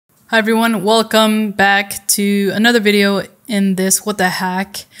Hi everyone, welcome back to another video in this What the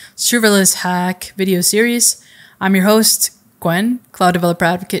Hack Serverless Hack video series. I'm your host, Gwyn, Cloud Developer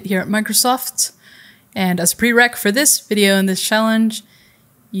Advocate here at Microsoft. And as a prereq for this video and this challenge,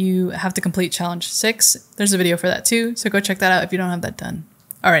 you have to complete challenge 6. There's a video for that too, so go check that out if you don't have that done.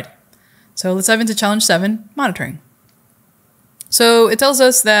 Alright, so let's dive into challenge 7, monitoring. So it tells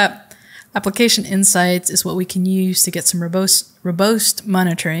us that Application Insights is what we can use to get some robust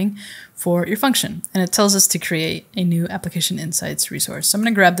monitoring for your function. And it tells us to create a new Application Insights resource. So I'm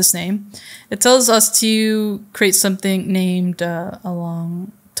going to grab this name. It tells us to create something named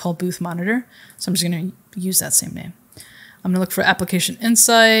along Tollbooth Monitor. So I'm just going to use that same name. I'm going to look for Application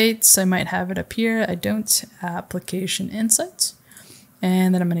Insights. I might have it up here. I don't. Application Insights.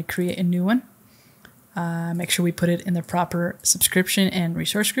 And then I'm going to create a new one. Make sure we put it in the proper subscription and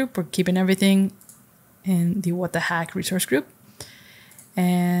resource group. We're keeping everything in the What the Hack resource group.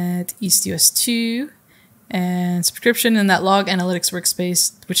 And EastUS2 and subscription in that log analytics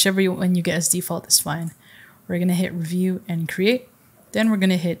workspace, whichever one you get as default is fine. We're going to hit review and create. Then we're going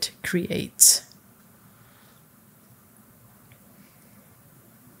to hit create.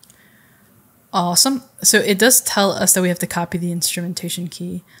 Awesome. So it does tell us that we have to copy the instrumentation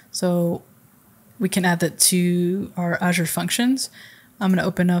key. So we can add that to our Azure Functions. I'm going to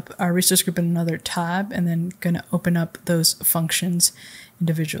open up our resource group in another tab and then going to open up those functions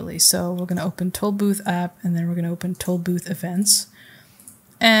individually. So we're going to open Tollbooth app and then we're going to open Tollbooth events.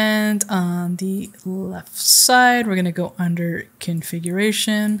 And on the left side, we're going to go under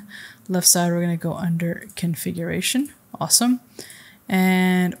configuration. Left side, we're going to go under configuration. Awesome.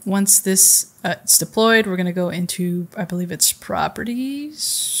 And once this it's deployed, we're going to go into, I believe it's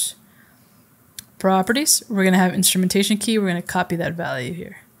properties. We're going to have instrumentation key. We're going to copy that value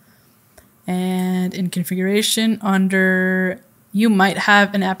here. And in configuration under, you might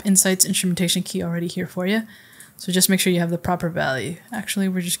have an App Insights instrumentation key already here for you. So just make sure you have the proper value. Actually,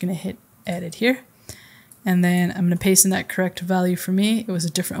 we're just going to hit edit here. And then I'm going to paste in that correct value for me. It was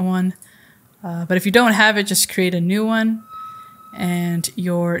a different one. But if you don't have it, just create a new one. And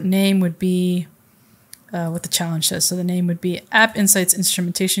your name would be what the challenge says. So the name would be App Insights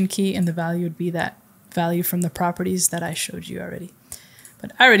instrumentation key, and the value would be that value from the properties that I showed you already.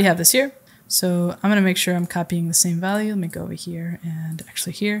 But I already have this here, so I'm going to make sure I'm copying the same value. Let me go over here and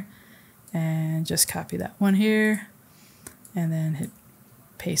actually here, and just copy that one here, and then hit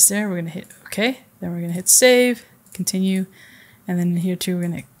paste there. We're going to hit OK. Then we're going to hit save, continue, and then here too we're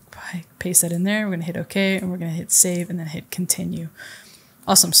going to paste that in there. We're going to hit OK, and we're going to hit save, and then hit continue.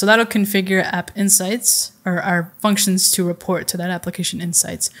 Awesome. So that'll configure App Insights, or our functions to report to that Application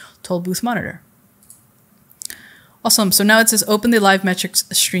Insights Tollbooth Monitor. Awesome. So now it says open the live metrics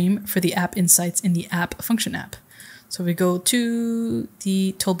stream for the App Insights in the App Function app. So we go to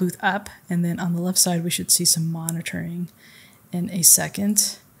the Tollbooth app, and then on the left side, we should see some monitoring in a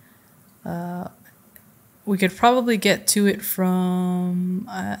second. We could probably get to it from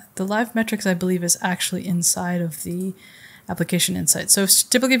the live metrics, I believe, is actually inside of the Application Insights. So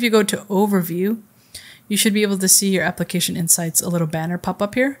typically if you go to Overview, you should be able to see your Application Insights, a little banner pop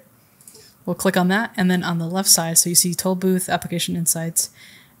up here. We'll click on that, and then on the left side, so you see Tollbooth Application Insights,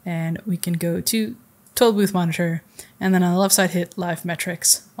 and we can go to Tollbooth Monitor, and then on the left side hit Live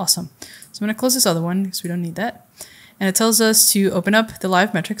Metrics. Awesome. So I'm going to close this other one because we don't need that. And it tells us to open up the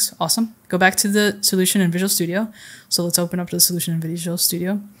Live Metrics. Awesome. Go back to the solution in Visual Studio. So let's open up the solution in Visual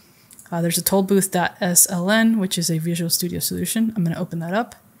Studio. There's a tollbooth.sln, which is a Visual Studio solution. I'm going to open that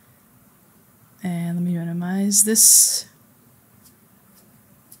up. And let me minimize this.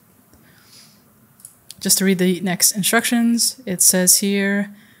 Just to read the next instructions, it says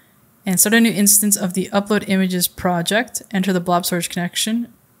here, and start a new instance of the Upload Images project. Enter the blob storage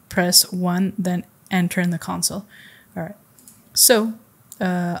connection. Press 1, then enter in the console. All right. So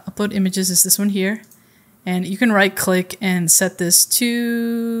Upload Images is this one here. And you can right click and set this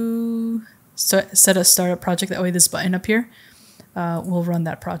to set a startup project. That way this button up here will run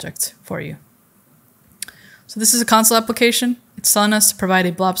that project for you. So this is a console application. It's telling us to provide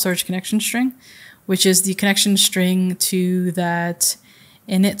a blob storage connection string, which is the connection string to that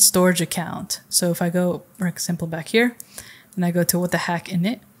init storage account. So if I go, for example, back here, and I go to What the Hack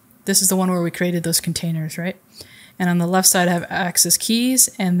init, this is the one where we created those containers, right? And on the left side I have access keys,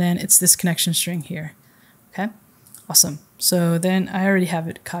 and then it's this connection string here. Okay, awesome. So then I already have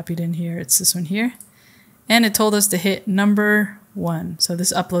it copied in here. It's this one here. And it told us to hit number 1. So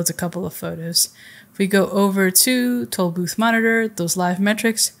this uploads a couple of photos. If we go over to Tollbooth Monitor, those live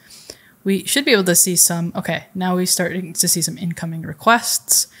metrics, we should be able to see some, okay, now we're starting to see some incoming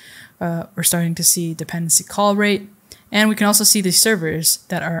requests. We're starting to see dependency call rate. And we can also see the servers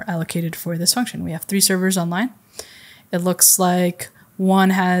that are allocated for this function. We have 3 servers online. It looks like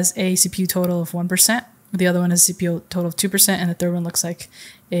one has a CPU total of 1%, the other one has a CPU total of 2%, and the third one looks like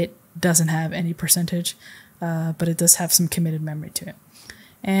it doesn't have any percentage, but it does have some committed memory to it.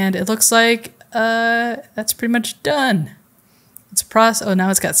 And it looks like that's pretty much done. It's oh, now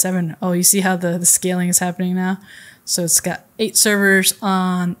it's got 7. Oh, you see how the scaling is happening now? So it's got 8 servers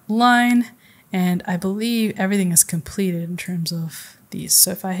online, and I believe everything is completed in terms of these.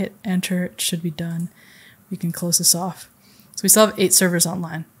 So if I hit enter, it should be done. We can close this off. So we still have 8 servers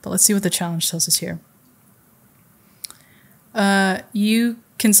online, but let's see what the challenge tells us here. You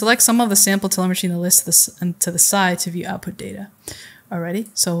can select some of the sample telemetry in the list to the side to view output data. Alrighty,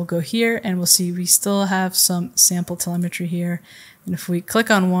 so we'll go here and we'll see we still have some sample telemetry here. And if we click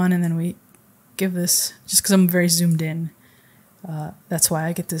on one and then we give this, just because I'm very zoomed in, that's why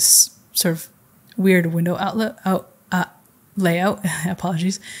I get this sort of weird window layout.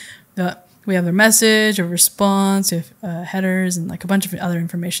 Apologies. We have a message, a response, we have headers, and like a bunch of other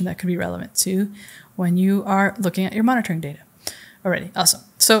information that could be relevant to when you are looking at your monitoring data. Alrighty, awesome.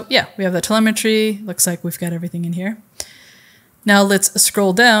 So yeah, we have the telemetry. Looks like we've got everything in here. Now let's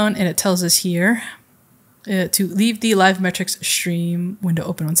scroll down, and it tells us here to leave the live metrics stream window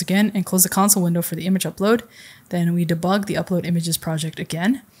open once again and close the console window for the image upload. Then we debug the upload images project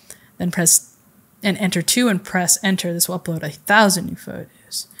again, then press and enter 2 and press enter. This will upload 1,000 new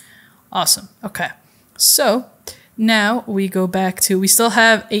photos. Awesome. Okay. So now we go back to, we still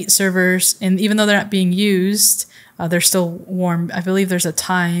have 8 servers, and even though they're not being used, they're still warm. I believe there's a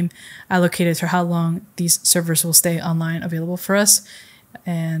time allocated for how long these servers will stay online available for us.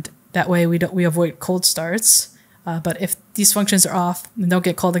 And that way we avoid cold starts. But if these functions are off, then they'll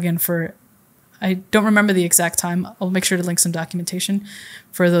get called again for, I don't remember the exact time. I'll make sure to link some documentation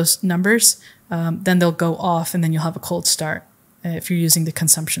for those numbers. Then they'll go off, and then you'll have a cold start if you're using the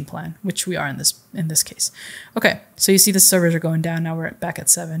consumption plan, which we are in this case. Okay, so you see the servers are going down. Now we're back at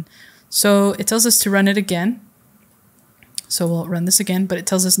 7. So it tells us to run it again. So we'll run this again, but it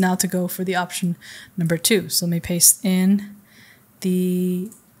tells us now to go for the option number 2. So let me paste in the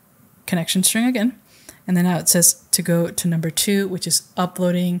connection string again. And then now it says to go to number 2, which is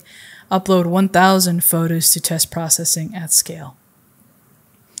upload 1,000 photos to test processing at scale.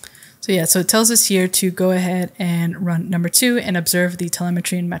 So yeah, so it tells us here to go ahead and run number 2 and observe the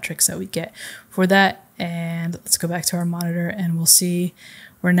telemetry and metrics that we get for that. And let's go back to our monitor, and we'll see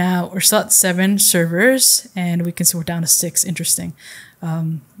we're still at 7 servers, and we can see we're down to 6. Interesting.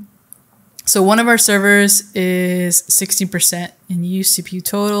 So one of our servers is 16% in use CPU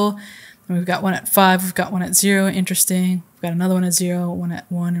total. And we've got one at 5, we've got one at 0. Interesting. We've got another one at 0, one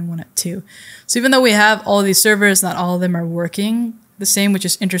at 1, and one at 2. So even though we have all these servers, not all of them are working the same, which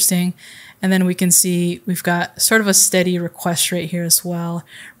is interesting. And then we can see we've got sort of a steady request rate here as well.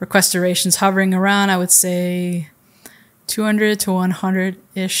 Request durations hovering around, I would say, 200 to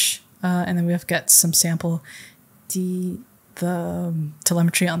 100-ish. And then we've got some sample the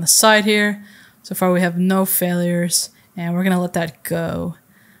telemetry on the side here. So far we have no failures, and we're going to let that go.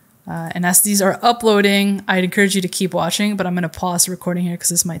 And as these are uploading, I'd encourage you to keep watching, but I'm going to pause the recording here because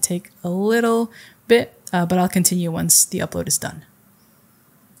this might take a little bit, but I'll continue once the upload is done.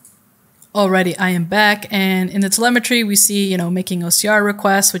 Alrighty, I am back, and in the telemetry we see, making OCR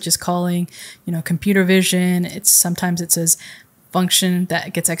requests, which is calling, computer vision. Sometimes it says function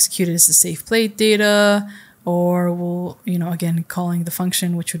that gets executed is the safe plate data, or we'll, again, calling the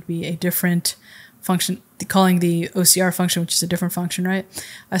function, which would be a different function, calling the OCR function, which is a different function, right?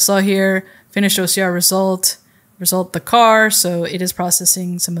 I saw here, finished OCR result the car, so it is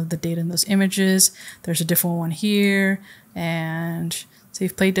processing some of the data in those images. There's a different one here, and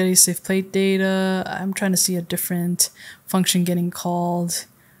safe plate data. I'm trying to see a different function getting called.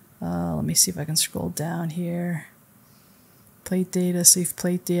 Let me see if I can scroll down here. Plate data, safe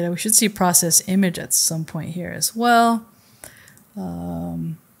plate data. We should see process image at some point here as well.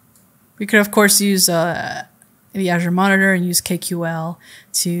 We could, of course, use the Azure Monitor and use KQL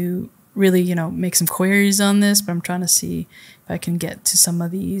to really, make some queries on this, but I'm trying to see if I can get to some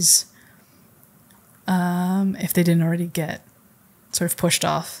of these if they didn't already get sort of pushed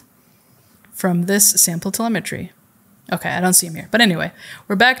off from this sample telemetry. Okay, I don't see them here. But anyway,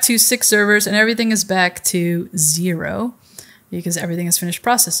 we're back to 6 servers, and everything is back to 0 because everything is finished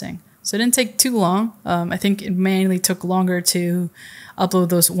processing. So it didn't take too long. I think it mainly took longer to upload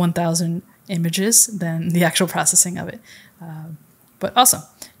those 1,000 images than the actual processing of it. But awesome.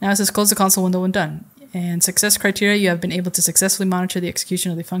 Now it says close the console window when done. And success criteria, you have been able to successfully monitor the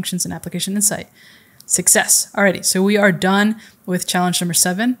execution of the functions in Application Insight. Success. Alrighty, so we are done with challenge number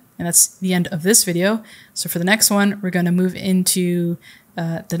 7, And that's the end of this video. So for the next one, we're going to move into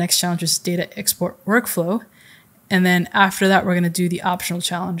the next challenge is data export workflow. And then after that, we're going to do the optional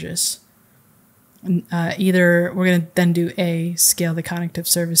challenges. Either we're going to then do A, scale the cognitive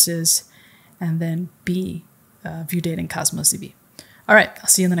services, and then B, view data in Cosmos DB. All right, I'll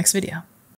see you in the next video.